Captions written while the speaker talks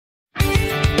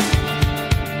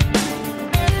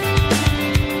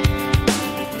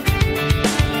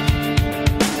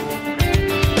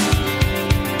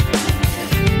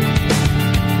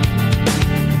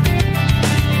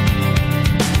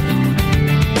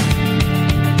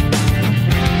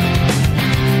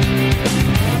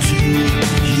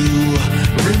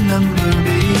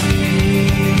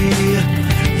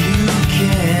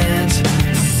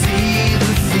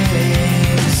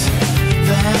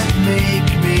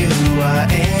I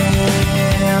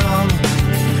am.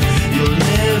 You'll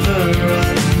never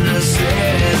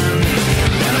understand.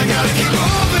 And I gotta keep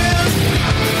moving.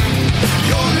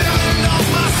 You're living off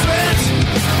my sweat.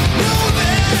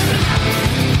 Moving.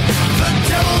 The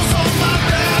devil's on my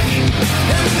back.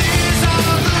 And these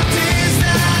are the days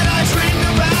that I dreamed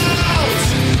about.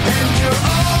 And you're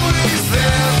always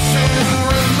there to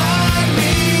remind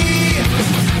me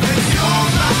that you're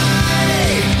my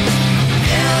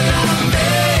enemy.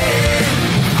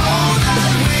 All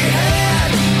that we had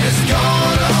is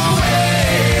gone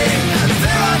away. And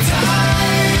there are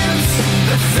times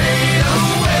that fade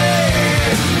away,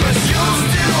 but you'll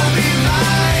still be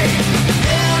my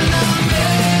enemy.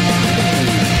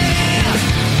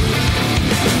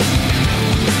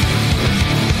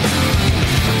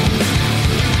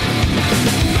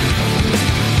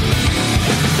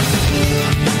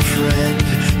 Friend,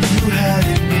 you had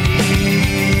it me.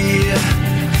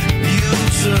 You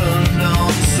turned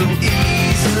on so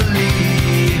easily.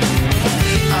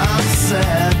 I'm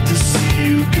sad to see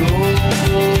you go.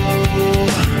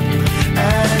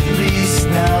 At least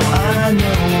now I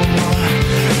know.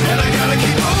 And I gotta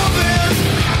keep moving.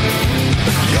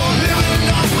 You're living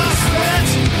off my sweat.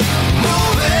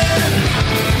 Moving.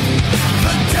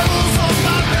 The devil's on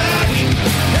my back.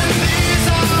 And these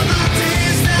are the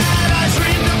days that I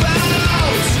dreamed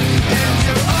about. And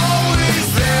you're always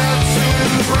there to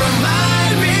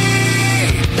remind me.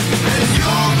 And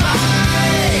you're my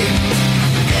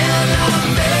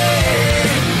enemy.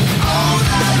 All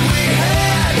that we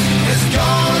had is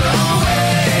gone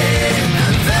away.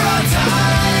 And there are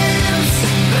times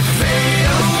that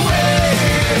fade away,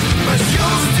 but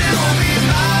you'll still be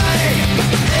my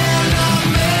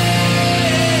enemy.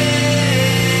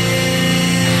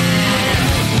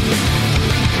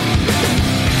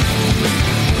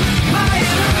 My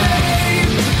enemy.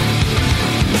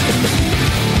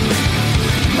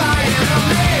 My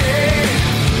enemy.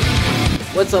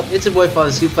 What's up? It's your boy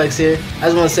Father Suplex here. I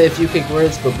just want to say a few quick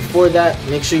words, but before that,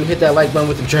 make sure you hit that like button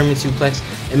with the German suplex,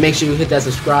 and make sure you hit that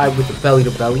subscribe with the belly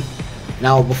to belly.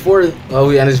 Now, before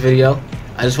we end this video,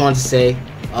 I just wanted to say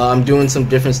I'm doing some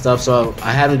different stuff. So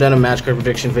I haven't done a match card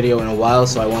prediction video in a while,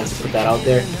 so I wanted to put that out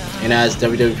there. And as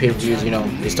WWE pay-per-views, you know,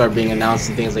 they start being announced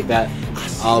and things like that,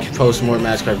 I'll post more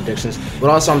match card predictions. But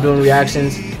also I'm doing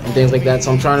reactions and things like that,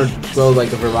 so I'm trying to grow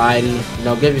like a variety, you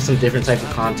know, give you some different type of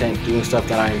content, doing stuff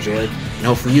that I enjoy, and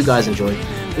hopefully you guys enjoy.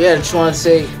 But yeah, I just wanted to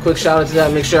say a quick shout out to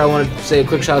that. Make sure I want to say a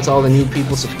quick shout out to all the new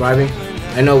people subscribing.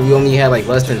 I know we only had like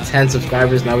less than 10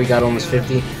 subscribers, now we got almost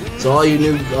 50. So all you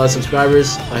new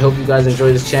subscribers, I hope you guys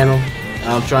enjoy this channel.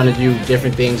 I'm trying to do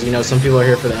different things, you know, some people are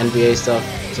here for the NBA stuff,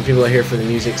 some people are here for the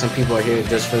music, some people are here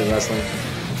just for the wrestling.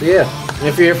 So yeah, and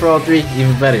if you're here for all three,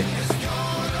 even better.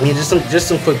 I mean, just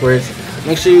some quick words.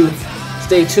 Make sure you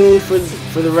stay tuned for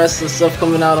the rest of the stuff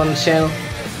coming out on the channel.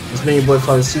 It's been your boy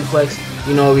Father Suplex.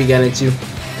 You know what we got into,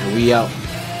 and we out.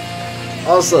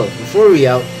 Also, before we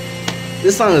out,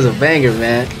 this song is a banger,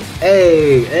 man.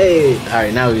 Hey. All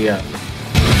right, now we out.